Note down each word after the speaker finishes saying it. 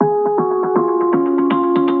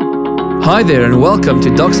Hi there and welcome to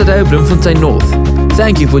Doxa Bloemfontein North.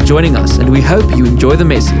 Thank you for joining us and we hope you enjoy the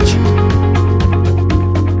message.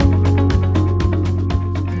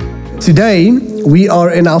 Today, we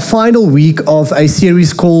are in our final week of a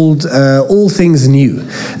series called All Things New.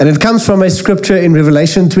 And it comes from a scripture in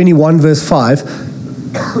Revelation 21 verse 5,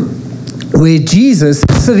 where Jesus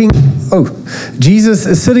is sitting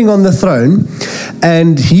on the throne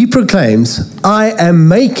and he proclaims, I am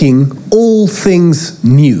making all things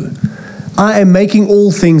new. I am making all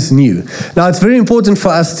things new. Now, it's very important for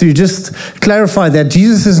us to just clarify that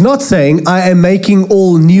Jesus is not saying, I am making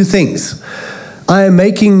all new things. I am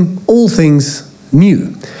making all things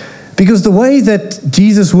new. Because the way that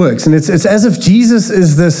Jesus works, and it's as if Jesus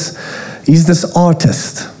is he's this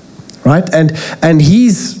artist, right? And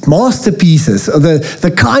his masterpieces, or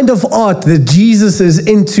the kind of art that Jesus is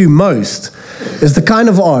into most, is the kind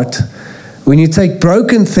of art when you take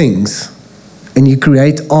broken things and you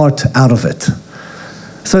create art out of it.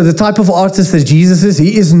 So the type of artist that Jesus is,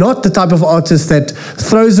 he is not the type of artist that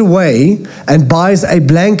throws away and buys a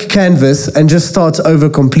blank canvas and just starts over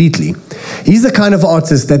completely. He's the kind of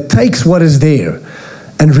artist that takes what is there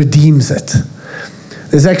and redeems it.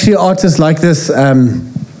 There's actually artists like this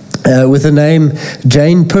with the name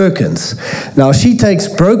Jane Perkins. Now, she takes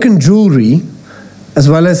broken jewelry as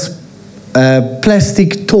well as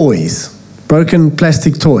plastic toys, broken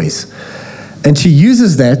plastic toys, and she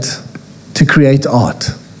uses that to create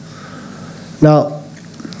art. Now,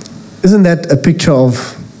 isn't that a picture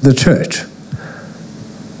of the church?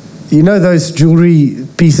 You know those jewelry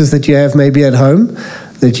pieces that you have maybe at home,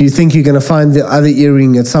 that you think you're going to find the other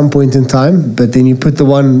earring at some point in time, but then you put the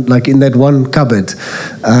one like in that one cupboard,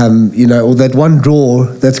 or that one drawer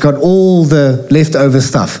that's got all the leftover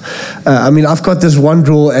stuff. I've got this one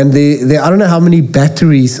drawer, and I don't know how many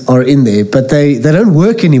batteries are in there, but they don't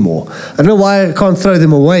work anymore. I don't know why I can't throw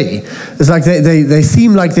them away. It's like they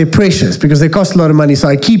seem like they're precious because they cost a lot of money, so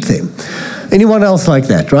I keep them. Anyone else like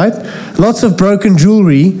that, right? Lots of broken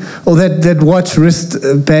jewelry, or that watch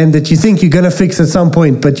wristband that you think you're going to fix at some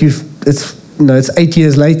point, but it's 8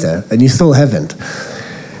 years later and you still haven't.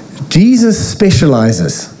 Jesus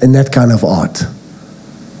specializes in that kind of art.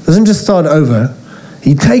 Doesn't just start over.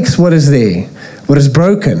 He takes what is there, what is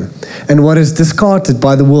broken, and what is discarded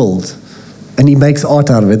by the world, and he makes art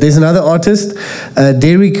out of it. There's another artist,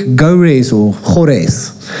 Derek Gores, or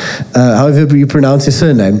Gores, however you pronounce his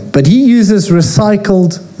surname, but he uses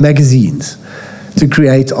recycled magazines to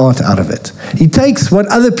create art out of it. He takes what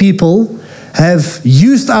other people have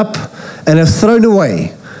used up and have thrown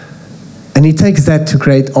away, and he takes that to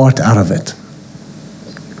create art out of it.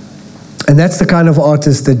 And that's the kind of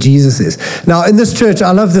artist that Jesus is. Now, in this church,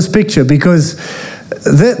 I love this picture because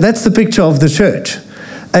that's the picture of the church.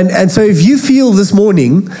 And so if you feel this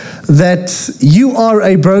morning that you are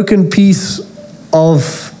a broken piece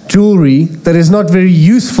of jewelry that is not very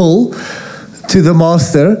useful to the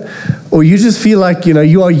master, or you just feel like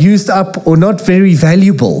you are used up or not very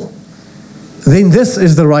valuable, then this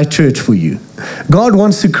is the right church for you. God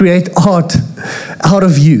wants to create art out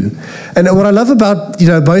of you. And what I love about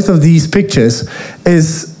both of these pictures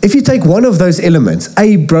is if you take one of those elements,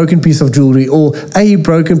 a broken piece of jewelry or a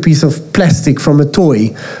broken piece of plastic from a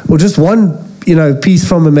toy, or just one piece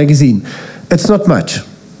from a magazine, it's not much.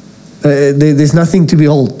 There's nothing to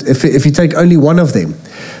behold if you take only one of them.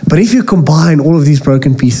 But if you combine all of these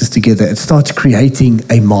broken pieces together, it starts creating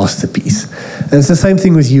a masterpiece. And it's the same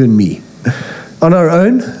thing with you and me. On our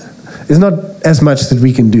own, there's not as much that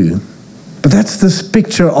we can do. But that's this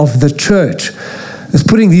picture of the church. It's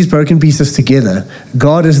putting these broken pieces together.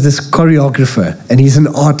 God is this choreographer, and he's an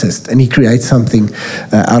artist, and he creates something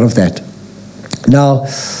out of that. Now,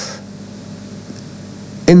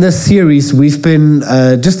 in this series, we've been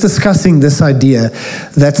just discussing this idea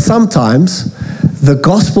that sometimes the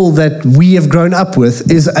gospel that we have grown up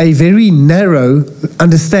with is a very narrow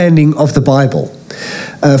understanding of the Bible.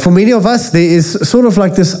 For many of us, there is sort of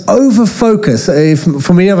like this over-focus.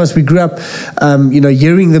 For many of us, we grew up,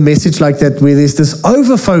 hearing the message like that, where there's this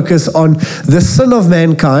over-focus on the sin of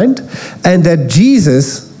mankind, and that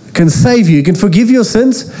Jesus can save you, can forgive your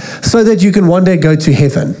sins, so that you can one day go to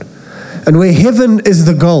heaven. And where heaven is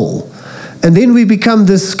the goal. And then we become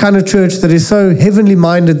this kind of church that is so heavenly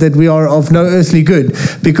minded that we are of no earthly good,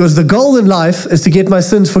 because the goal in life is to get my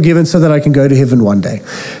sins forgiven so that I can go to heaven one day.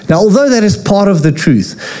 Now, although that is part of the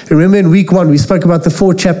truth, remember in week 1 we spoke about the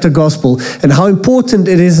 4-chapter gospel and how important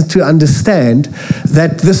it is to understand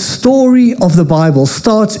that the story of the Bible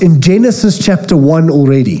starts in Genesis chapter 1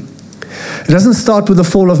 already. It doesn't start with the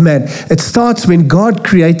fall of man. It starts when God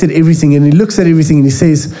created everything and he looks at everything and he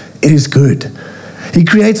says, it is good. He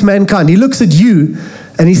creates mankind. He looks at you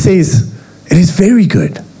and he says, it is very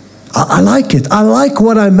good. I like it. I like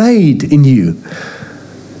what I made in you.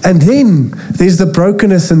 And then there's the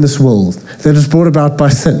brokenness in this world that is brought about by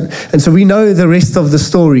sin. And so we know the rest of the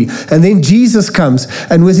story. And then Jesus comes,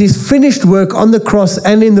 and with his finished work on the cross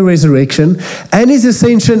and in the resurrection, and his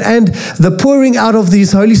ascension, and the pouring out of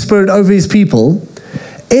his Holy Spirit over his people,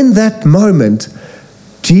 in that moment,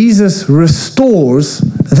 Jesus restores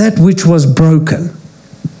that which was broken.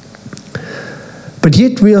 But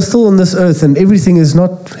yet we are still on this earth, and everything is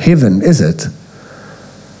not heaven, is it?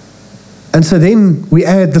 And so then we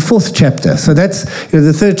add the 4th chapter. So that's the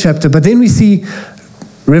 3rd chapter. But then we see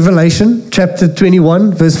Revelation chapter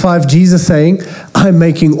 21, verse 5, Jesus saying, I'm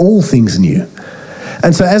making all things new.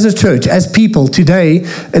 And so as a church, as people today,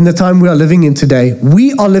 in the time we are living in today,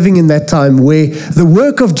 we are living in that time where the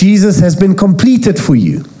work of Jesus has been completed for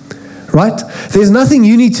you. Right? There's nothing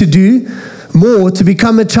you need to do more to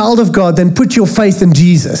become a child of God than put your faith in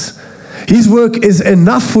Jesus. His work is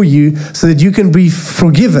enough for you so that you can be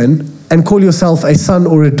forgiven and call yourself a son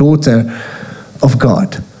or a daughter of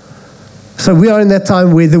God. So we are in that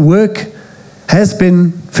time where the work has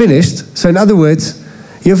been finished. So in other words,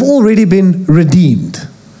 you have already been redeemed.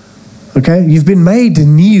 Okay? You've been made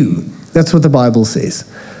new. That's what the Bible says.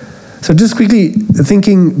 So just quickly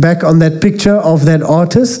thinking back on that picture of that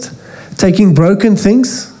artist, taking broken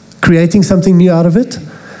things, creating something new out of it.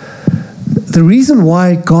 The reason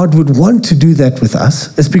why God would want to do that with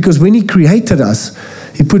us is because when he created us,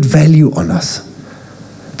 he put value on us.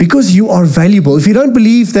 Because you are valuable. If you don't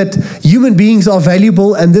believe that human beings are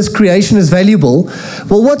valuable and this creation is valuable,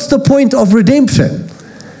 well, what's the point of redemption?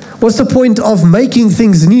 What's the point of making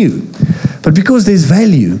things new? But because there's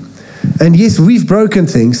value, and yes, we've broken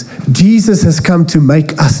things, Jesus has come to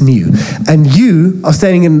make us new. And you are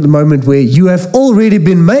standing in the moment where you have already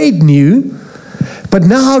been made new, but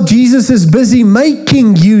now Jesus is busy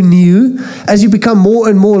making you new as you become more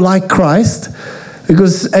and more like Christ.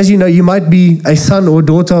 Because as you know, you might be a son or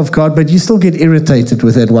daughter of God, but you still get irritated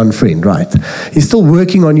with that one friend, right? He's still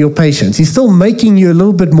working on your patience. He's still making you a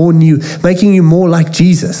little bit more new, making you more like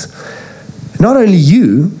Jesus. Not only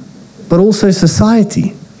you, but also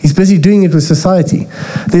society. He's busy doing it with society.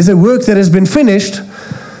 There's a work that has been finished,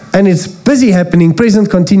 and it's busy happening, present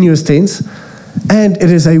continuous tense, and it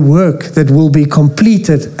is a work that will be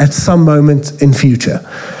completed at some moment in future.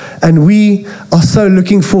 And we are so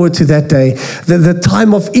looking forward to that day, the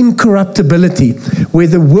time of incorruptibility, where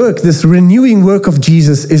the work, this renewing work of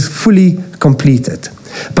Jesus is fully completed.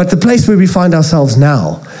 But the place where we find ourselves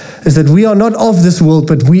now is that we are not of this world,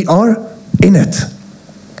 but we are in it.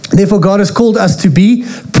 Therefore, God has called us to be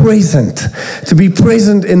present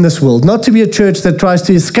in this world. Not to be a church that tries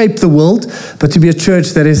to escape the world, but to be a church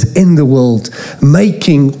that is in the world,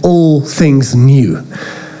 making all things new.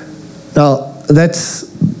 Now,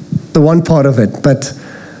 that's the one part of it. But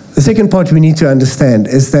the second part we need to understand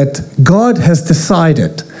is that God has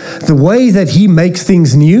decided the way that he makes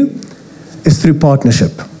things new is through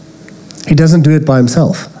partnership. He doesn't do it by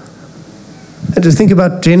himself. And just think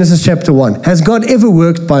about Genesis chapter 1. Has God ever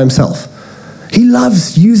worked by himself? He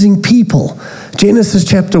loves using people. Genesis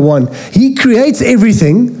chapter 1. He creates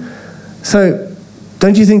everything. So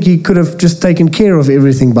don't you think he could have just taken care of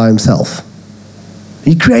everything by himself?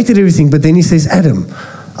 He created everything, but then he says, Adam,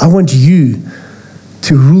 I want you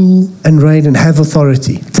to rule and reign and have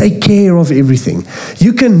authority. Take care of everything.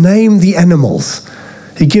 You can name the animals.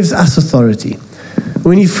 He gives us authority.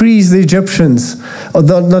 When he frees the Egyptians, or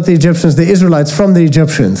not the Egyptians, the Israelites from the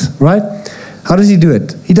Egyptians, right? How does he do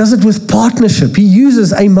it? He does it with partnership. He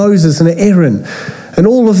uses a Moses and an Aaron and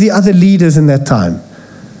all of the other leaders in that time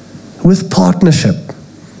with partnership.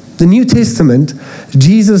 The New Testament,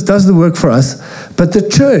 Jesus does the work for us, but the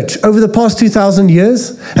church over the past 2,000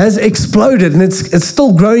 years has exploded, and it's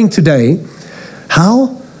still growing today.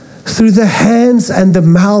 How? Through the hands and the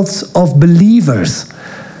mouths of believers.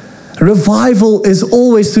 Revival is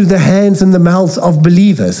always through the hands and the mouths of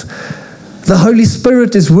believers. The Holy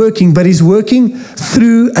Spirit is working, but he's working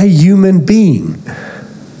through a human being.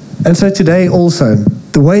 And so today also,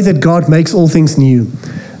 the way that God makes all things new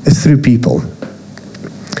is through people.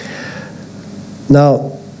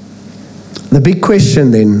 Now, the big question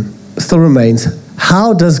then still remains,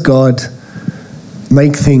 how does God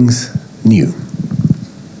make things new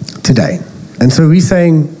today? And so we're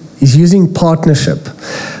saying he's using partnership.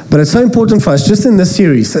 But it's so important for us, just in this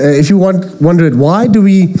series, if you wondered, why do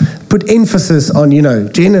we put emphasis on,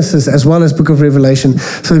 Genesis as well as Book of Revelation,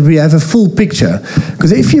 so that we have a full picture?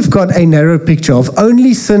 Because if you've got a narrow picture of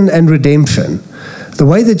only sin and redemption, the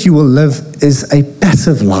way that you will live is a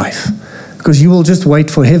passive life, because you will just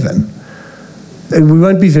wait for heaven. we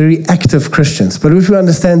won't be very active Christians. But if we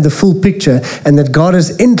understand the full picture and that God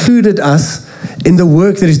has included us in the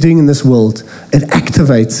work that He's doing in this world, it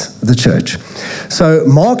activates the church. So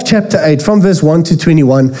Mark chapter 8, from verse 1 to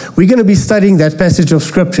 21, we're going to be studying that passage of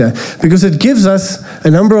Scripture because it gives us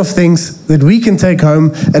a number of things that we can take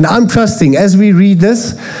home. And I'm trusting as we read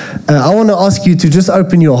this, I want to ask you to just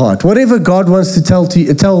open your heart. Whatever God wants to tell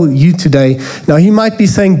you today, now He might be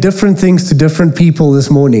saying different things to different people this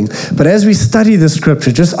morning, but as we study the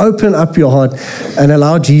Scripture, just open up your heart and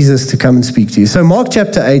allow Jesus to come and speak to you. So Mark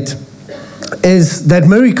chapter 8 is that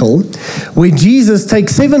miracle where Jesus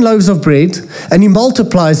takes 7 loaves of bread and He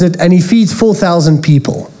multiplies it and He feeds 4,000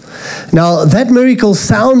 people. Now, that miracle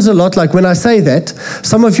sounds a lot like, when I say that,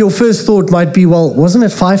 some of your first thought might be, well, wasn't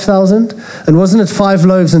it 5,000? And wasn't it 5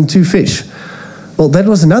 loaves and 2 fish? Well, that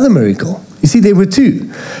was another miracle. You see, there were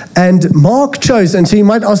 2. And Mark chose, and so you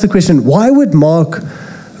might ask the question, why would Mark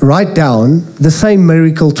write down the same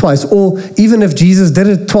miracle twice? Or even if Jesus did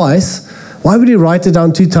it twice, why would He write it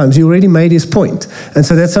down 2 times? He already made His point. And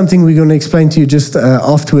so that's something we're going to explain to you just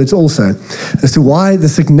afterwards also, as to why the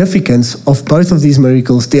significance of both of these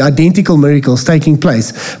miracles, the identical miracles taking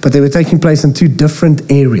place, but they were taking place in 2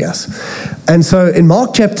 different areas. And so in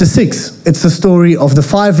Mark chapter 6, it's the story of the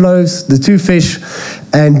 5 loaves, the 2 fish,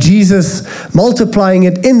 and Jesus multiplying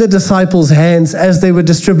it in the disciples' hands as they were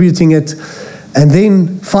distributing it. And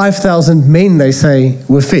then 5,000 men, they say,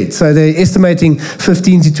 were fed. So they're estimating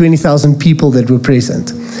 15 to 20,000 people that were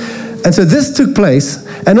present. And so this took place.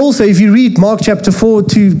 And also, if you read Mark chapter 4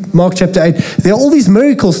 to Mark chapter 8, there are all these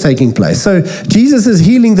miracles taking place. So Jesus is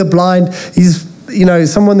healing the blind. He's,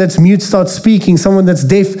 someone that's mute starts speaking. Someone that's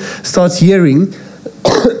deaf starts hearing.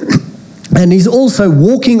 And He's also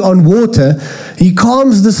walking on water. He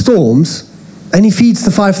calms the storms. And He feeds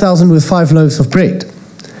the 5,000 with 5 loaves of bread.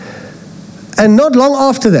 And not long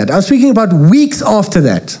after that, I'm speaking about weeks after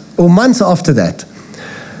that, or months after that,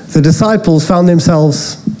 the disciples found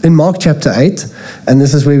themselves in Mark chapter 8, and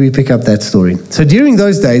this is where we pick up that story. So during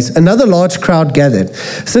those days, another large crowd gathered.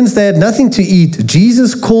 Since they had nothing to eat,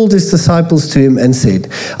 Jesus called His disciples to Him and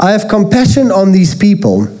said, I have compassion on these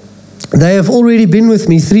people. They have already been with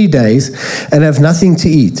me 3 days and have nothing to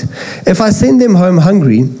eat. If I send them home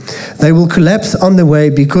hungry, they will collapse on the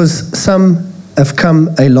way because some have come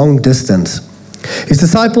a long distance. His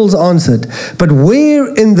disciples answered, but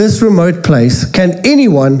where in this remote place can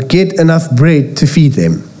anyone get enough bread to feed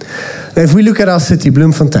them? Now, if we look at our city,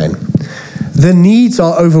 Bloemfontein, the needs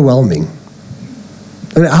are overwhelming.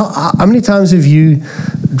 And how many times have you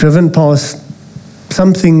driven past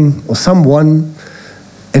something or someone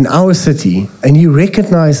in our city and you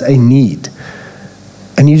recognize a need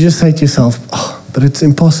and you just say to yourself, but it's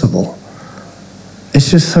impossible. It's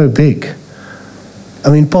just so big.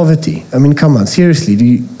 Poverty. Come on, seriously, do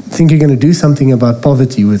you think you're going to do something about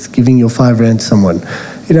poverty with giving your 5 rand to someone?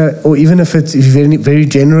 Or even if it's very, very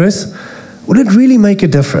generous, would it really make a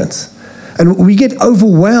difference? And we get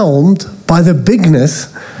overwhelmed by the bigness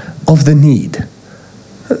of the need.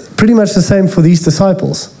 Pretty much the same for these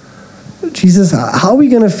disciples. Jesus, how are we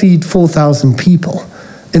going to feed 4,000 people?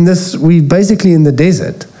 We basically in the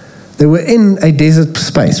desert. They were in a desert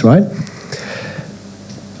space, right?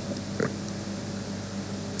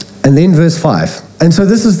 And then verse 5. And so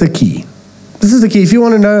this is the key. This is the key. If you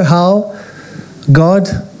want to know how God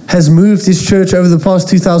has moved His church over the past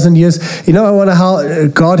 2,000 years, how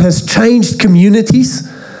God has changed communities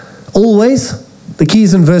always. The key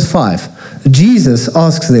is in verse 5. Jesus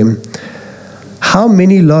asks them, how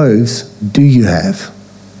many loaves do you have?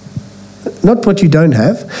 Not what you don't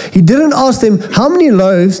have. He didn't ask them, how many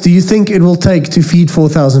loaves do you think it will take to feed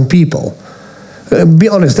 4,000 people? Be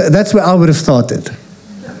honest, that's where I would have started.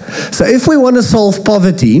 So if we want to solve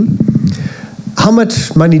poverty, how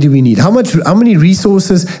much money do we need? How many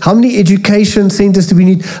resources? How many education centers do we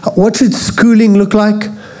need? What should schooling look like?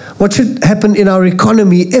 What should happen in our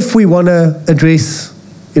economy if we want to address,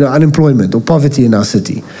 unemployment or poverty in our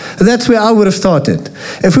city? That's where I would have started.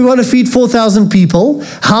 If we want to feed 4,000 people,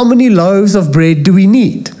 how many loaves of bread do we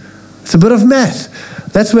need? It's a bit of math.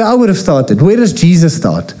 That's where I would have started. Where does Jesus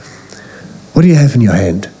start? What do you have in your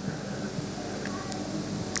hand?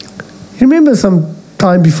 You remember some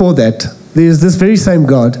time before that, there's this very same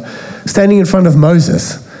God standing in front of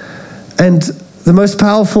Moses. And the most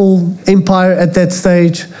powerful empire at that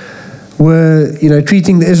stage were,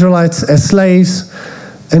 treating the Israelites as slaves.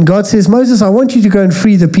 And God says, Moses, I want you to go and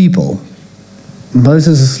free the people. And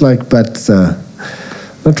Moses is like, but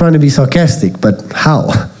not trying to be sarcastic, but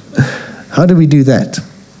how? How do we do that?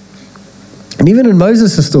 And even in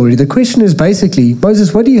Moses' story, the question is basically,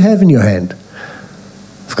 Moses, what do you have in your hand?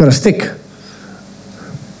 I've got a stick,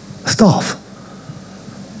 a staff.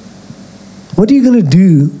 what are you going to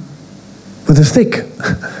do with a stick?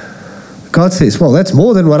 God says, well, that's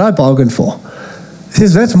more than what I bargained for. He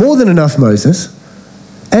says, that's more than enough, Moses.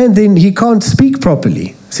 And then he can't speak properly.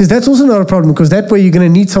 He says, that's also not a problem, because that way you're going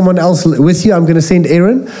to need someone else with you. I'm going to send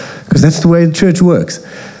Aaron, because that's the way the church works.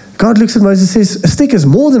 God looks at Moses and says, a stick is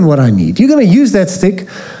more than what I need. You're going to use that stick.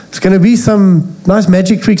 It's going to be some nice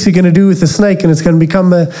magic tricks you're going to do with the snake, and it's going to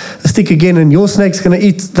become a stick again, and your snake's going to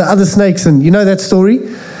eat the other snakes, and you know that story?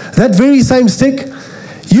 That very same stick,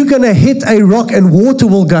 you're going to hit a rock and water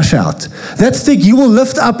will gush out. That stick you will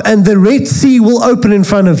lift up and the Red Sea will open in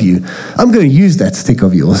front of you. I'm going to use that stick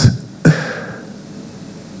of yours.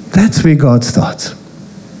 That's where God starts.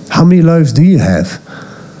 How many loaves do you have?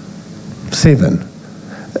 7.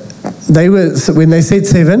 When they said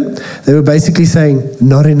 7, they were basically saying,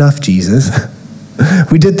 not enough, Jesus.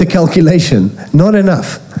 We did the calculation. Not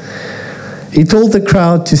enough. He told the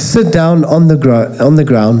crowd to sit down on the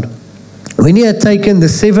ground. When he had taken the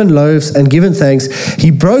 7 loaves and given thanks, he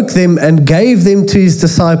broke them and gave them to his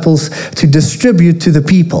disciples to distribute to the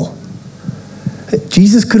people.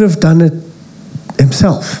 Jesus could have done it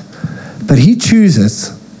himself, but he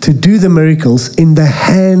chooses to do the miracles in the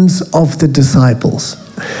hands of the disciples.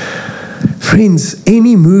 Friends,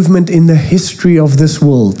 any movement in the history of this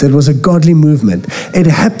world that was a godly movement, it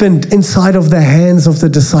happened inside of the hands of the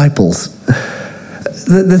disciples.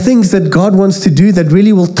 The things that God wants to do that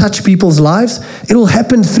really will touch people's lives, it will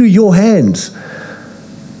happen through your hands.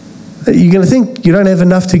 You're going to think you don't have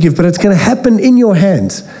enough to give, but it's going to happen in your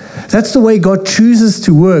hands. That's the way God chooses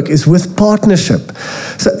to work, is with partnership.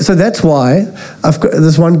 So that's why I've got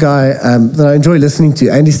this one guy that I enjoy listening to,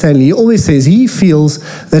 Andy Stanley. He always says he feels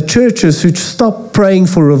that churches should stop praying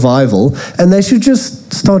for revival and they should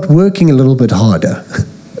just start working a little bit harder.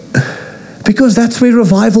 Because that's where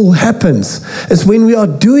revival happens. It's when we are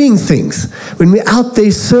doing things, when we're out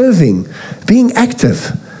there serving, being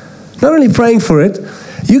active. Not only praying for it,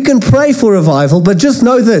 you can pray for revival, but just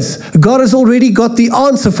know this, God has already got the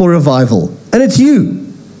answer for revival, and it's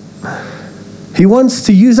you. He wants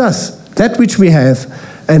to use us, that which we have,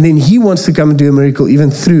 and then he wants to come and do a miracle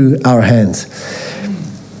even through our hands.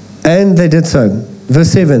 And they did so. Verse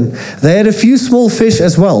 7, they had a few small fish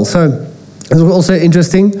as well. So it was also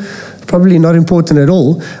interesting. Probably not important at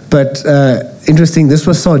all, but interesting, this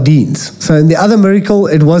was sardines. So in the other miracle,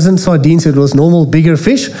 it wasn't sardines, it was normal bigger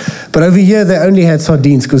fish. But over here, they only had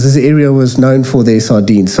sardines because this area was known for their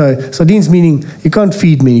sardines. So sardines meaning you can't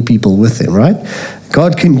feed many people with them, right?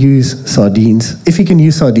 God can use sardines. If he can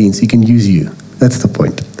use sardines, he can use you. That's the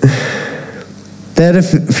point. They had a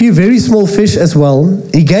few very small fish as well.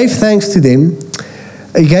 He gave thanks to them.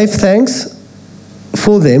 He gave thanks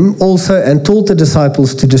for them also and told the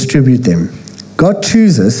disciples to distribute them. God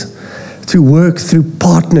chooses to work through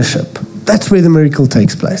partnership. That's where the miracle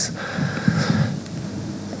takes place.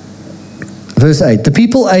 Verse 8, the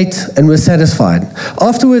people ate and were satisfied.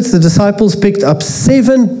 Afterwards, the disciples picked up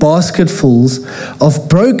 7 basketfuls of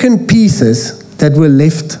broken pieces that were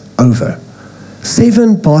left over.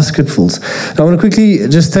 7 basketfuls. Now, I want to quickly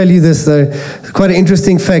just tell you this, though, quite an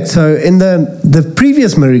interesting fact. So in the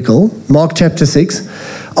previous miracle, Mark chapter 6,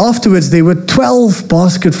 afterwards there were 12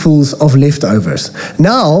 basketfuls of leftovers.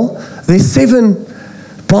 Now, there's 7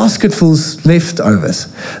 basketfuls leftovers.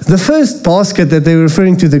 The first basket that they're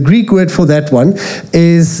referring to, the Greek word for that one,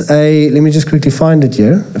 is let me just quickly find it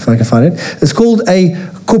here, if I can find it. It's called a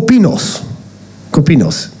kopinos.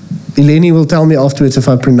 Kopinos. Eleni will tell me afterwards if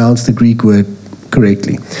I pronounce the Greek word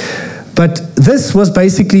correctly. But this was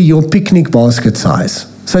basically your picnic basket size.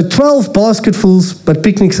 So 12 basketfuls, but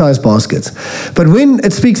picnic-sized baskets. But when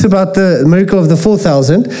it speaks about the miracle of the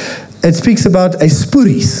 4,000, it speaks about a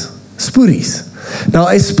spuris. Spuris. Now,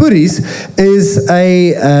 a spuris is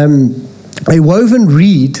a woven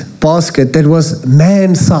reed basket that was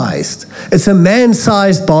man-sized. It's a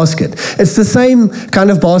man-sized basket. It's the same kind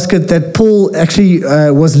of basket that Paul actually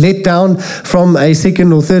was let down from a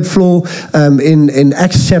 2nd or 3rd floor in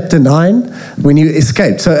Acts chapter 9 when he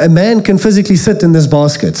escaped. So a man can physically sit in this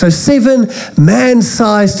basket. So 7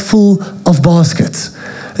 man-sized full of baskets.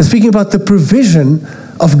 It's speaking about the provision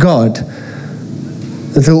of God,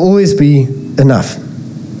 that there will always be enough.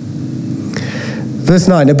 Verse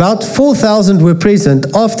 9, about 4,000 were present.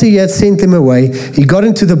 After he had sent them away, he got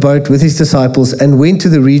into the boat with his disciples and went to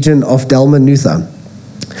the region of Dalmanutha.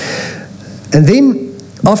 And then,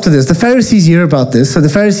 after this, the Pharisees hear about this. So the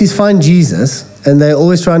Pharisees find Jesus, and they're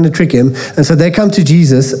always trying to trick him. And so they come to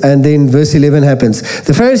Jesus, and then verse 11 happens.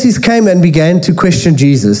 The Pharisees came and began to question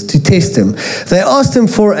Jesus, to test him. They asked him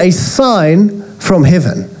for a sign from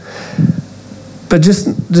heaven. But just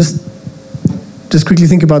just quickly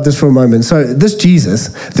think about this for a moment. So this Jesus,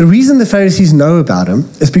 the reason the Pharisees know about him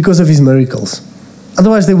is because of his miracles.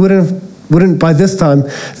 Otherwise, they wouldn't by this time,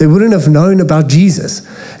 they wouldn't have known about Jesus.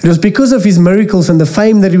 It was because of his miracles and the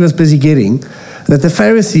fame that he was busy getting that the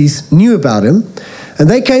Pharisees knew about him, and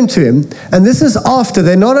they came to him. And this is after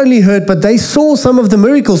they not only heard, but they saw some of the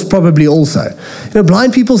miracles probably also.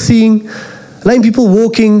 Blind people seeing, lame people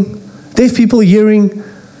walking, deaf people hearing,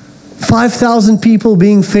 5,000 people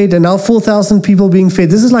being fed, and now 4,000 people being fed.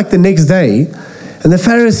 This is like the next day. And the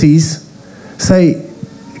Pharisees say,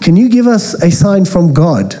 can you give us a sign from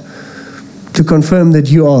God to confirm that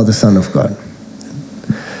you are the Son of God?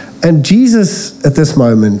 And Jesus at this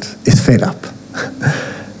moment is fed up.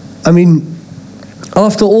 I mean,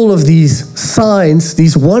 after all of these signs,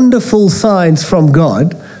 these wonderful signs from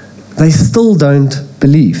God, they still don't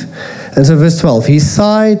believe. And so verse 12, he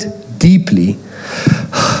sighed deeply.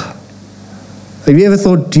 Have you ever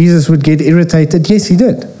thought Jesus would get irritated? Yes, he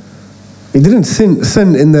did. He didn't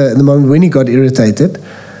sin in the moment when he got irritated.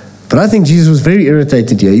 But I think Jesus was very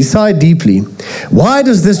irritated here. He sighed deeply. Why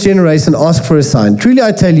does this generation ask for a sign? Truly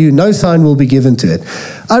I tell you, no sign will be given to it.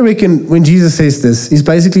 I reckon when Jesus says this, he's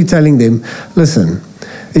basically telling them, listen,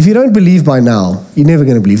 if you don't believe by now, you're never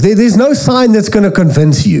going to believe. There's no sign that's going to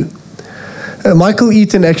convince you. Michael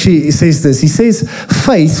Eaton actually says this. He says,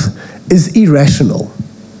 faith is irrational.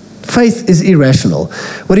 Faith is irrational.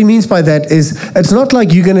 What he means by that is, it's not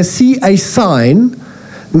like you're going to see a sign,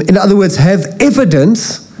 in other words, have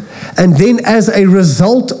evidence, and then as a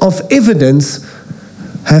result of evidence,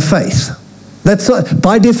 have faith. That's not,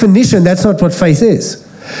 by definition, that's not what faith is.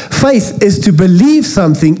 Faith is to believe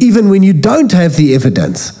something even when you don't have the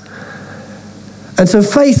evidence. And so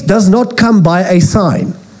faith does not come by a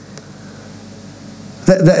sign.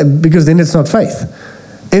 Because then it's not faith.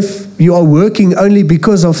 If you are working only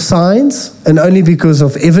because of signs and only because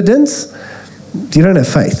of evidence, you don't have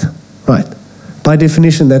faith, right? By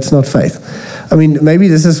definition, that's not faith. I mean, maybe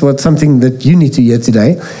this is something that you need to hear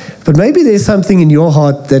today, but maybe there's something in your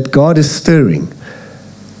heart that God is stirring.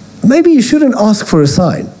 Maybe you shouldn't ask for a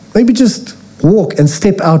sign. Maybe just walk and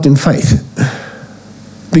step out in faith.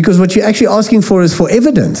 Because what you're actually asking for is for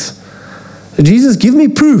evidence. Jesus, give me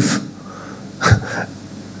proof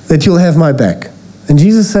that you'll have my back. And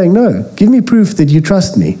Jesus is saying, no, give me proof that you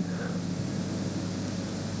trust me.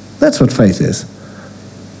 That's what faith is.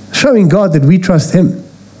 Showing God that we trust him.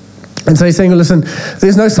 And so he's saying, well, listen,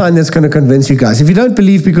 there's no sign that's going to convince you guys. If you don't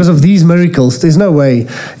believe because of these miracles, there's no way,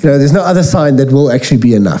 there's no other sign that will actually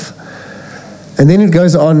be enough. And then it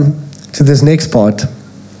goes on to this next part.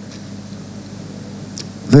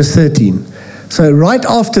 Verse 13. So right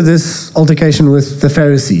after this altercation with the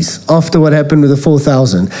Pharisees, after what happened with the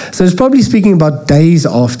 4,000, so it's probably speaking about days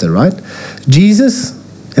after, right? Jesus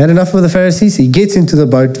had enough of the Pharisees. He gets into the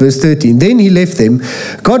boat, verse 13. Then he left them,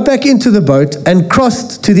 got back into the boat, and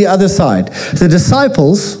crossed to the other side. The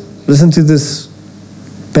disciples, listen to this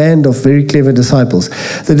band of very clever disciples.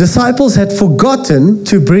 The disciples had forgotten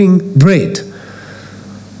to bring bread.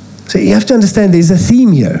 So you have to understand there's a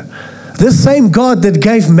theme here. This same God that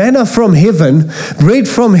gave manna from heaven, bread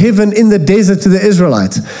from heaven in the desert to the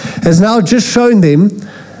Israelites, has now just shown them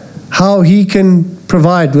how he can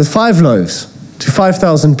provide with 5 loaves to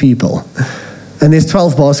 5,000 people. And there's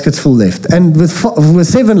 12 baskets full left. And with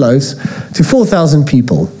 7 loaves to 4,000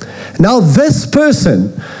 people. Now this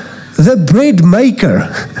person, the bread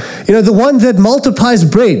maker, the one that multiplies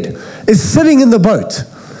bread, is sitting in the boat.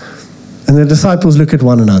 And the disciples look at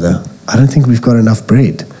one another. I don't think we've got enough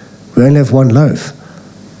bread. We only have 1 loaf.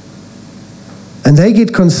 And they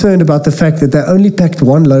get concerned about the fact that they only packed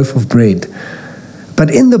 1 loaf of bread. But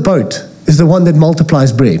in the boat is the one that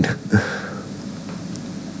multiplies bread.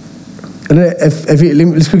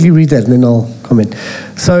 Let's quickly read that and then I'll comment.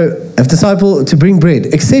 So, a disciple to bring bread,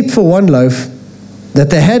 except for 1 loaf that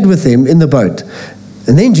they had with them in the boat.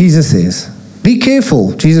 And then Jesus says, be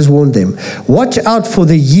careful, Jesus warned them. Watch out for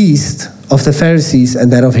the yeast of the Pharisees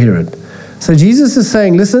and that of Herod. So Jesus is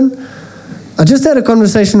saying, listen, I just had a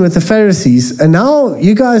conversation with the Pharisees, and now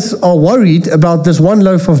you guys are worried about this 1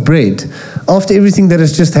 loaf of bread after everything that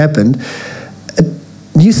has just happened.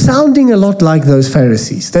 You're sounding a lot like those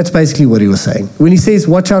Pharisees. That's basically what he was saying. When he says,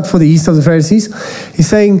 watch out for the yeast of the Pharisees, he's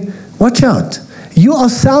saying, watch out. You are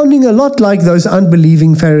sounding a lot like those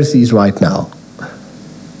unbelieving Pharisees right now.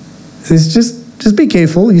 He says, just be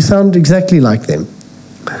careful. You sound exactly like them.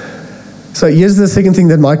 So here's the second thing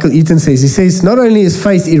that Michael Eaton says. He says, not only is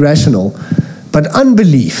faith irrational, but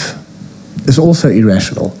unbelief is also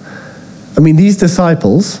irrational. I mean, these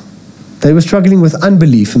disciples, they were struggling with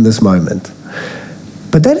unbelief in this moment.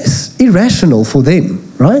 But that is irrational for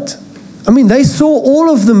them, right? I mean, they saw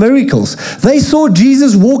all of the miracles. They saw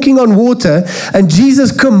Jesus walking on water and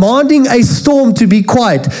Jesus commanding a storm to be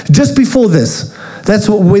quiet just before this. That's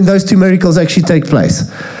when those two miracles actually take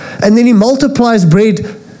place. And then he multiplies bread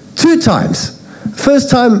 2 times.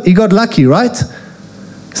 First time, he got lucky, right?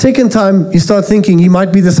 Second time, you start thinking he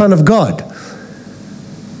might be the Son of God.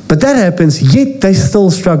 But that happens, yet they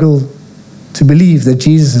still struggle to believe that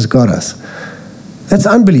Jesus has got us. That's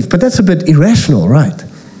unbelief, but that's a bit irrational, right?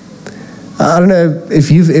 I don't know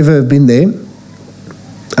if you've ever been there.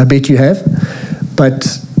 I bet you have. But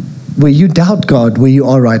where you doubt God where you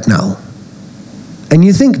are right now, and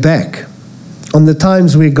you think back on the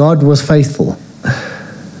times where God was faithful.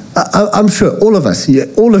 I'm sure all of us,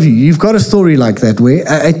 all of you, you've got a story like that where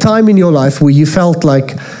a time in your life where you felt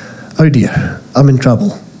like, oh dear, I'm in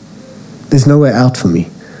trouble. There's no way out for me.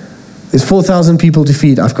 There's 4,000 people to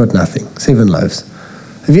feed. I've got nothing. 7 loaves.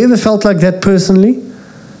 Have you ever felt like that personally?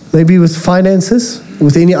 Maybe with finances,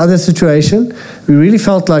 with any other situation. We really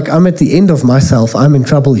felt like I'm at the end of myself. I'm in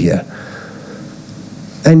trouble here.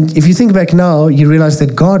 And if you think back now, you realize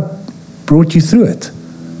that God brought you through it.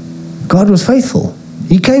 God was faithful.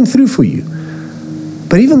 He came through for you.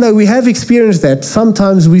 But even though we have experienced that,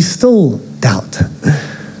 sometimes we still doubt.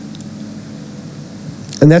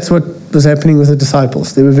 And that's what was happening with the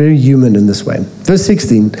disciples. They were very human in this way. Verse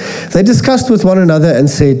 16, they discussed with one another and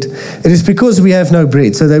said, it is because we have no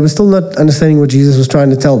bread. So they were still not understanding what Jesus was trying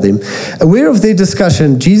to tell them. Aware of their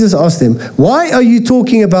discussion, Jesus asked them, why are you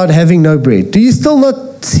talking about having no bread? Do you still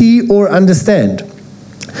not see or understand?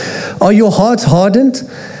 Are your hearts hardened?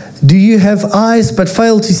 Do you have eyes but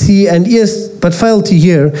fail to see and ears but fail to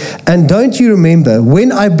hear? And don't you remember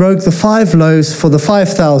when I broke the 5 loaves for the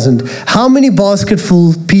 5,000, how many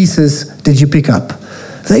basketful pieces did you pick up?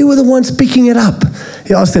 They were the ones picking it up.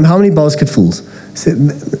 He asked them, how many basketfuls?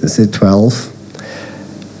 He said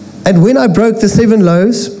 12. And when I broke the 7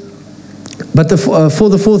 loaves, but for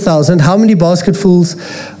the 4,000, how many basketfuls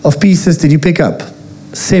of pieces did you pick up?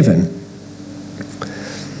 7.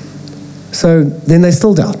 So then they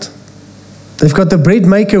still doubt. They've got the bread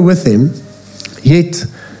maker with them, yet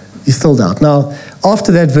you still doubt. Now,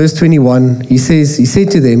 after that, verse 21, he said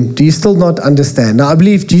to them, do you still not understand? Now, I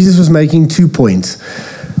believe Jesus was making 2 points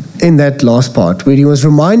in that last part, where he was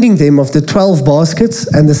reminding them of the 12 baskets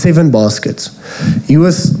and the 7 baskets. He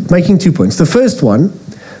was making 2 points. The first one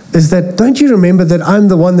is that, don't you remember that I'm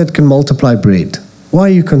the one that can multiply bread? Why are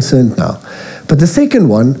you concerned now? But the second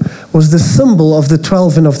one was the symbol of the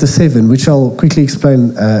 12 and of the 7, which I'll quickly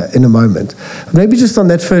explain in a moment. Maybe just on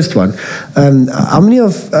that first one. How many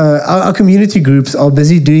of our community groups are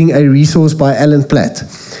busy doing a resource by Alan Platt?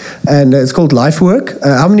 And it's called Life Work.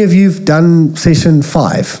 How many of you have done session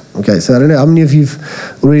 5? Okay, so I don't know how many of you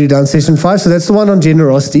have already done session 5. So that's the one on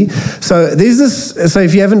generosity. So there's this. So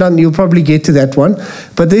if you haven't done, you'll probably get to that one.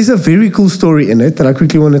 But there's a very cool story in it that I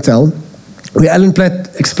quickly want to tell, where Alan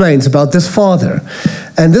Platt explains about this father.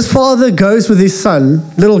 And this father goes with his son,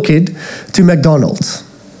 little kid, to McDonald's.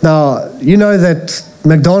 Now, you know that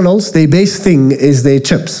McDonald's, their best thing is their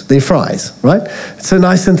chips, their fries, right? It's so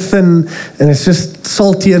nice and thin, and it's just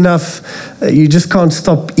salty enough, you just can't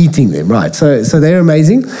stop eating them, right? So they're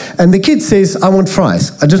amazing. And the kid says, I want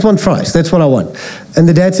fries. I just want fries. That's what I want. And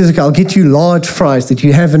the dad says, okay, I'll get you large fries that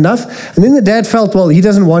you have enough. And then the dad felt, well, he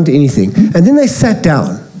doesn't want anything. And then they sat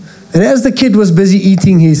down. And as the kid was busy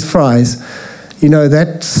eating his fries, you know,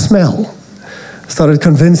 that smell started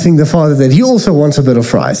convincing the father that he also wants a bit of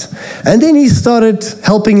fries. And then he started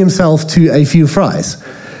helping himself to a few fries.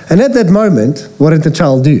 And at that moment, what did the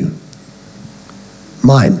child do?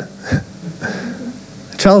 Mine.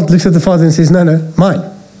 The child looks at the father and says, no, mine.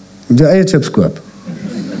 Do your chips, Koop.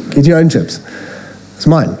 Get your own chips. It's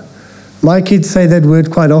mine. My kids say that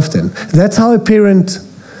word quite often. That's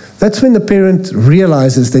when the parent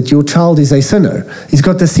realizes that your child is a sinner. He's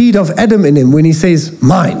got the seed of Adam in him when he says,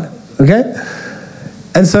 mine, okay?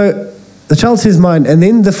 And so the child says, mine, and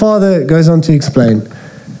then the father goes on to explain,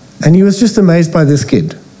 and he was just amazed by this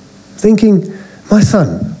kid, thinking, my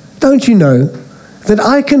son, don't you know that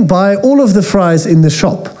I can buy all of the fries in the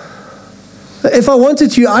shop? If I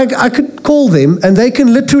wanted to, I could call them, and they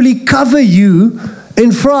can literally cover you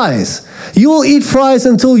in fries. You will eat fries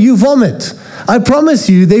until you vomit. I promise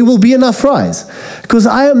you there will be enough fries, because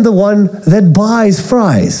I am the one that buys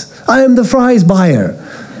fries. I am the fries buyer.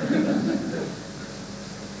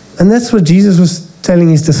 And that's what Jesus was telling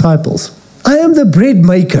his disciples. I am the bread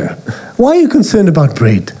maker. Why are you concerned about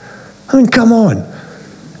bread? I mean, come on.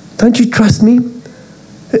 Don't you trust me?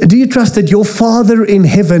 Do you trust that your Father in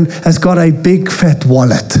heaven has got a big fat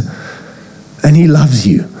wallet and he loves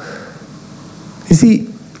you? You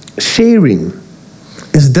see, sharing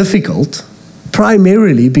is difficult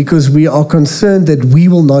primarily because we are concerned that we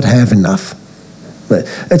will not have enough.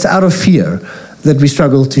 It's out of fear that we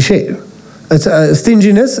struggle to share.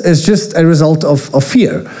 Stinginess is just a result of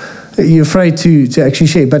fear. You're afraid to actually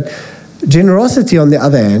share. But generosity, on the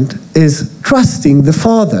other hand, is trusting the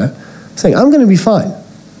Father, saying, I'm going to be fine.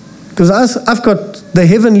 Because I've got the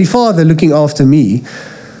Heavenly Father looking after me.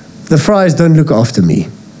 The fries don't look after me.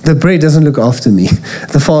 The bread doesn't look after me.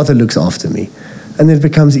 The Father looks after me. And it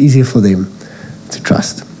becomes easier for them to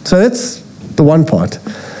trust. So that's the one part.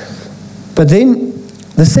 But then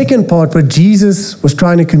the second part, where Jesus was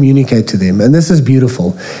trying to communicate to them, and this is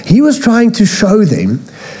beautiful. He was trying to show them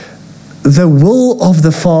the will of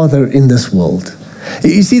the Father in this world.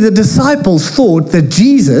 You see, the disciples thought that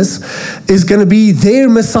Jesus is going to be their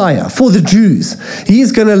Messiah for the Jews. He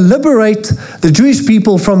is going to liberate the Jewish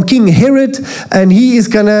people from King Herod, and he is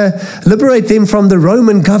going to liberate them from the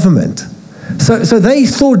Roman government. So they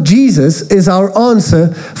thought Jesus is our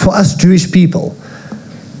answer for us Jewish people.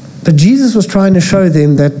 But Jesus was trying to show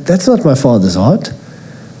them that that's not my Father's heart.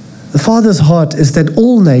 The Father's heart is that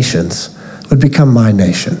all nations would become my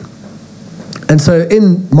nation. And so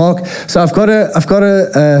in Mark, so I've got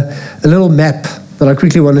a little map that I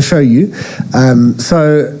quickly want to show you.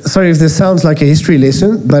 So sorry if this sounds like a history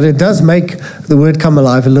lesson, but it does make the word come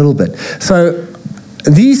alive a little bit. So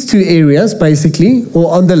these two areas, basically,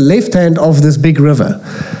 or on the left hand of this big river.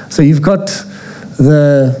 So you've got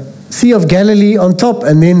the Sea of Galilee on top,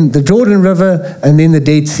 and then the Jordan River, and then the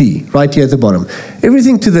Dead Sea, right here at the bottom.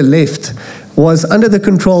 Everything to the left was under the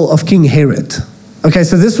control of King Herod. Okay,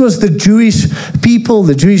 so this was the Jewish people,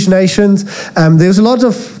 the Jewish nations. There was a lot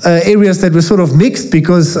of areas that were sort of mixed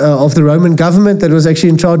because of the Roman government that was actually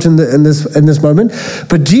in charge in this moment.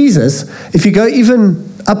 But Jesus, if you go even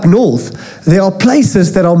up north, there are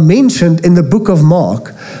places that are mentioned in the book of Mark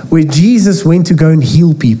where Jesus went to go and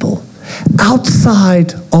heal people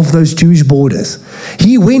outside of those Jewish borders.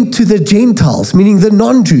 He went to the Gentiles, meaning the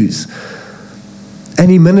non-Jews,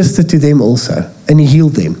 and he ministered to them also, and he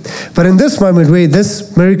healed them. But in this moment where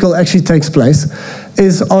this miracle actually takes place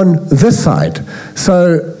is on this side.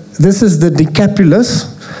 So this is the Decapolis,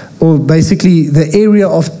 or basically the area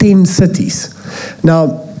of 10 cities. Now,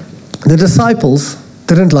 the disciples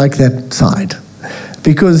didn't like that side,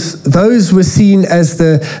 because those were seen as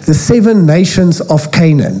the 7 nations of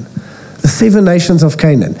Canaan. The 7 nations of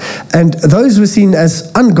Canaan. And those were seen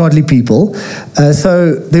as ungodly people.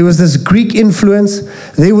 So there was this Greek influence.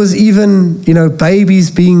 There was even,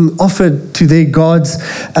 babies being offered to their gods.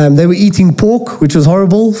 They were eating pork, which was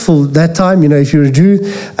horrible for that time, if you're a Jew.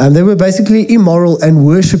 They were basically immoral and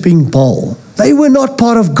worshipping Baal. They were not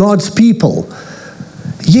part of God's people.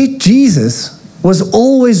 Yet Jesus was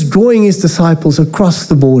always drawing his disciples across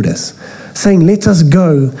the borders, saying, let us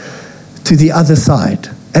go to the other side.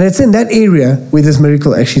 And it's in that area where this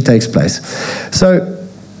miracle actually takes place. So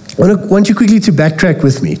I want you quickly to backtrack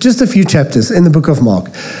with me, just a few chapters in the book of Mark.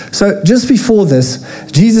 So just before this,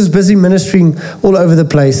 Jesus busy ministering all over the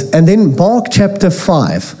place. And then Mark chapter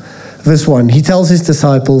 5, verse 1, he tells his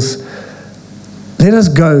disciples, let us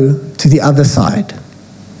go to the other side.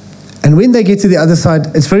 And when they get to the other side,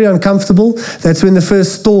 it's very uncomfortable. That's when the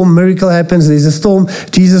first storm miracle happens. There's a storm.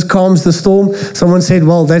 Jesus calms the storm. Someone said,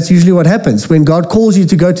 well, that's usually what happens. When God calls you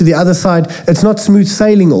to go to the other side, it's not smooth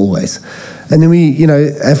sailing always. And then we,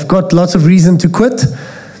 have got lots of reason to quit.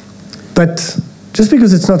 But just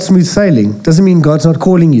because it's not smooth sailing doesn't mean God's not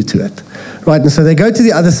calling you to it. Right? And so they go to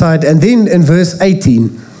the other side. And then in verse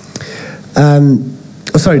 18,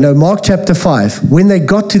 Mark chapter 5, when they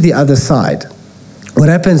got to the other side, what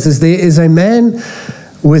happens is there is a man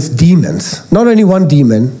with demons. Not only one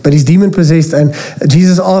demon, but he's demon-possessed. And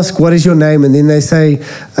Jesus asks, what is your name? And then they say,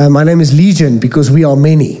 my name is Legion, because we are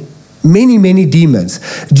many. Many, many demons.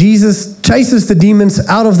 Jesus chases the demons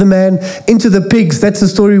out of the man into the pigs. That's the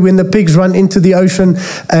story when the pigs run into the ocean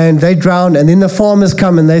and they drown. And then the farmers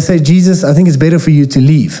come and they say, Jesus, I think it's better for you to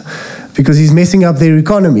leave, because he's messing up their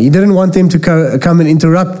economy. He didn't want them to come and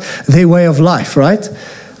interrupt their way of life, right?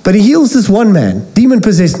 But he heals this one man,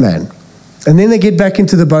 demon-possessed man. And then they get back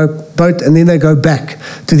into the boat, and then they go back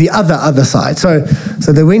to the other side. So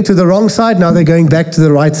they went to the wrong side, now they're going back to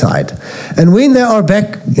the right side. And when they are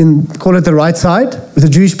back in, call it the right side, with the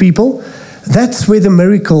Jewish people, that's where the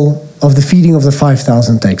miracle of the feeding of the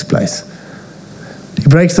 5,000 takes place. He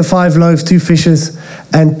breaks the 5 loaves, 2 fishes,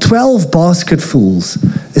 and 12 basketfuls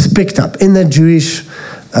is picked up in the Jewish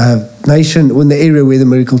nation, or in the area where the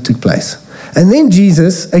miracle took place. And then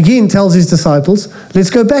Jesus again tells his disciples, let's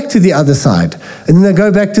go back to the other side. And then they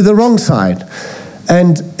go back to the wrong side.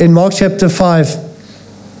 And in Mark chapter 5,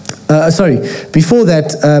 Before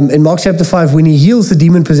that, in Mark chapter 5, when he heals the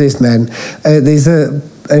demon-possessed man,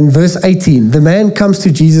 in verse 18, the man comes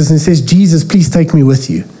to Jesus and says, Jesus, please take me with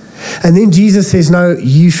you. And then Jesus says, no,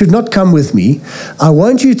 you should not come with me. I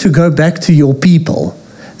want you to go back to your people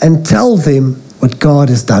and tell them what God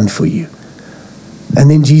has done for you. And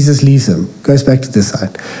then Jesus leaves him, goes back to this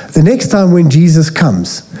side. The next time when Jesus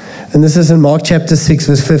comes, and this is in Mark chapter 6,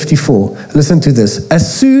 verse 54. Listen to this.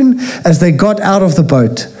 As soon as they got out of the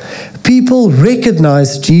boat, people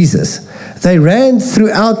recognized Jesus. They ran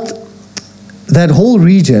throughout that whole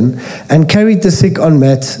region and carried the sick on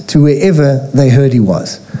mats to wherever they heard he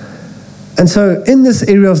was. And so in this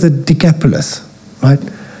area of the Decapolis, right,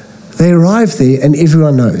 they arrive there and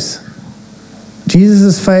everyone knows.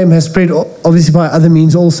 Jesus' fame has spread obviously by other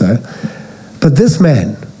means also. But this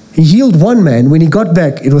man, he healed one man. When he got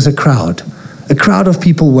back, it was a crowd of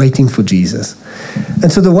people waiting for Jesus.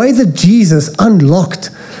 And so the way that Jesus unlocked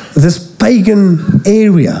this pagan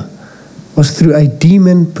area was through a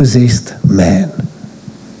demon-possessed man.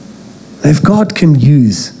 If God can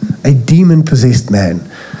use a demon-possessed man,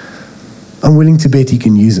 I'm willing to bet he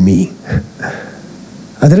can use me.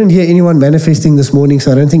 I didn't hear anyone manifesting this morning,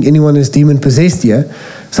 so I don't think anyone is demon-possessed here.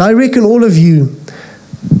 So I reckon all of you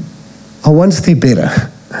are one step better.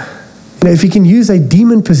 If he can use a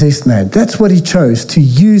demon-possessed man, that's what he chose, to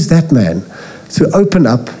use that man to open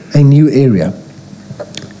up a new area.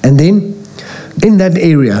 And then, in that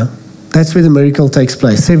area, that's where the miracle takes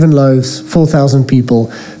place. 7 loaves, 4,000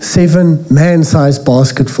 people, 7 man-sized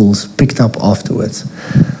basketfuls picked up afterwards.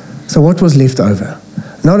 So what was left over?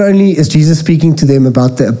 Not only is Jesus speaking to them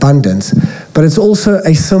about the abundance, but it's also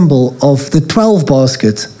a symbol of the 12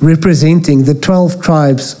 baskets representing the 12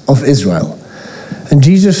 tribes of Israel. And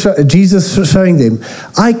Jesus showing them,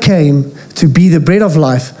 I came to be the bread of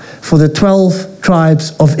life for the 12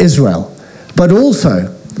 tribes of Israel, but also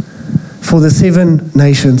for the 7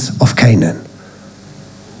 nations of Canaan.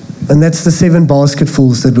 And that's the 7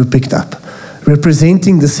 basketfuls that were picked up,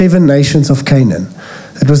 representing the 7 nations of Canaan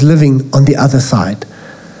that was living on the other side.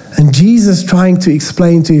 And Jesus trying to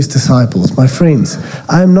explain to his disciples, my friends,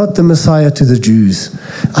 I am not the Messiah to the Jews.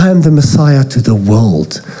 I am the Messiah to the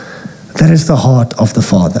world. That is the heart of the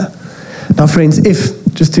Father. Now, friends,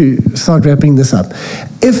 just to start wrapping this up,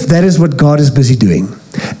 if that is what God is busy doing,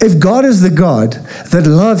 if God is the God that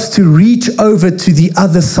loves to reach over to the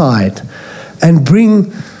other side and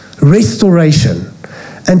bring restoration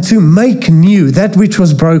and to make new that which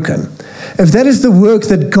was broken, if that is the work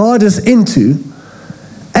that God is into,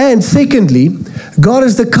 and secondly, God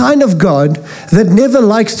is the kind of God that never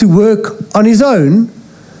likes to work on his own,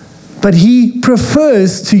 but he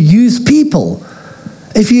prefers to use people.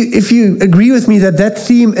 If you agree with me that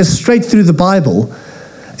theme is straight through the Bible,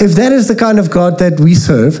 if that is the kind of God that we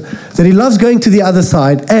serve, that he loves going to the other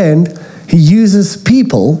side and he uses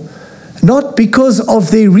people, not because of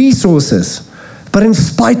their resources, but in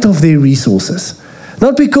spite of their resources.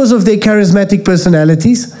 Not because of their charismatic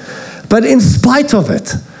personalities, but in spite of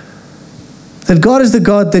it. That God is the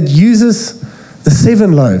God that uses the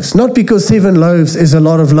 7 loaves, not because 7 loaves is a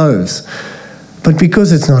lot of loaves, but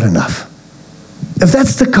because it's not enough. If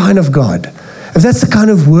that's the kind of God, if that's the kind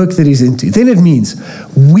of work that he's into, then it means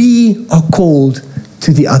we are called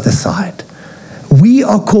to the other side. We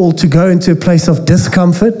are called to go into a place of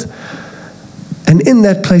discomfort, and in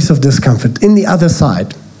that place of discomfort, in the other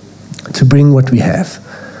side, to bring what we have.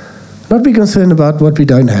 Not be concerned about what we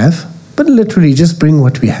don't have, but literally just bring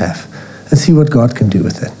what we have and see what God can do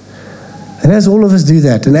with it. And as all of us do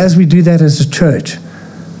that, and as we do that as a church,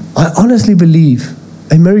 I honestly believe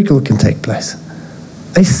a miracle can take place.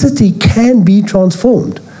 A city can be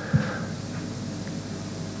transformed.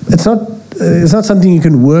 It's not something you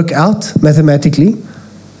can work out mathematically.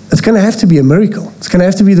 It's going to have to be a miracle. It's going to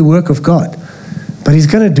have to be the work of God. But he's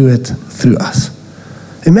going to do it through us.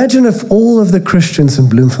 Imagine if all of the Christians in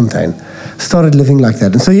Bloemfontein started living like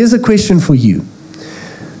that. And so here's a question for you.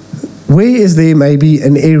 Where is there maybe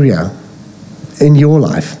an area in your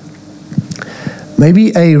life,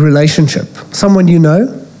 maybe a relationship, someone you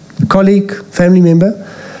know, a colleague, family member,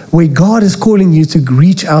 where God is calling you to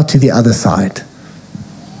reach out to the other side?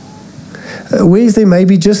 Where is there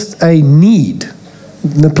maybe just a need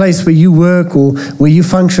in the place where you work or where you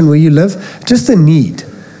function, where you live, just a need,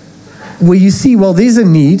 where you see, well, there's a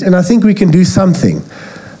need, and I think we can do something.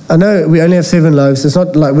 I know we only have 7 loaves. It's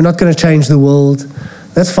not like we're not going to change the world.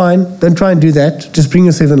 That's fine. Don't try and do that. Just bring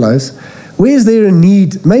your 7 loaves. Where is there a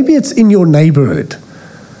need? Maybe it's in your neighborhood.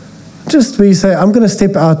 Just where you say, I'm going to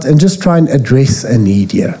step out and just try and address a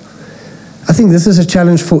need here. I think this is a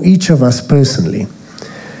challenge for each of us personally.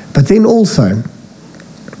 But then also,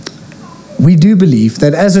 we do believe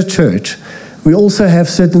that as a church, we also have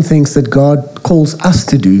certain things that God calls us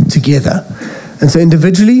to do together. And so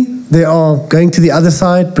individually, they are going to the other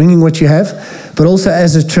side, bringing what you have, but also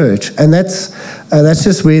as a church. And that's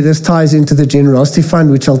just where this ties into the generosity fund,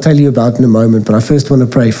 which I'll tell you about in a moment, but I first want to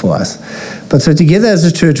pray for us. But so together as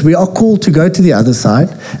a church, we are called to go to the other side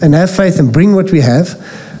and have faith and bring what we have.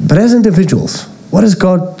 But as individuals, what is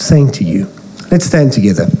God saying to you? Let's stand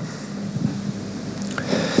together.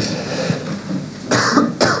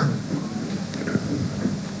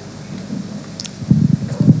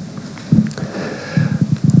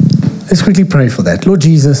 Let's quickly pray for that. Lord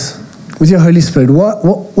Jesus, with your Holy Spirit,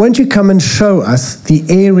 won't you come and show us the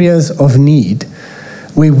areas of need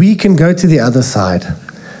where we can go to the other side?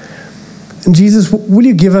 And Jesus, will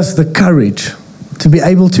you give us the courage to be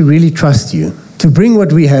able to really trust you, to bring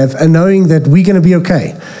what we have and knowing that we're going to be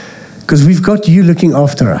okay because we've got you looking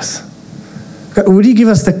after us. Would you give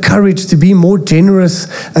us the courage to be more generous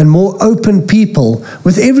and more open people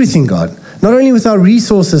with everything, God? Not only with our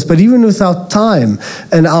resources, but even with our time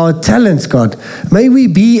and our talents, God. May we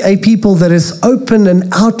be a people that is open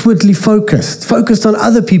and outwardly focused on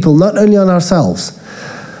other people, not only on ourselves.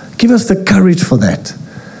 Give us the courage for that.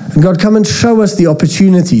 And God, come and show us the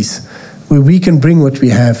opportunities where we can bring what we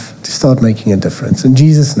have to start making a difference. In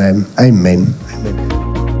Jesus' name, amen. Amen.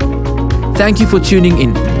 Thank you for tuning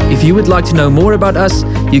in. If you would like to know more about us,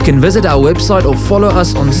 you can visit our website or follow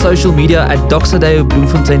us on social media at Doxa Deo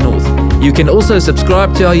Bloemfontein North. You can also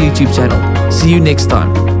subscribe to our YouTube channel. See you next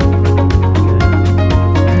time.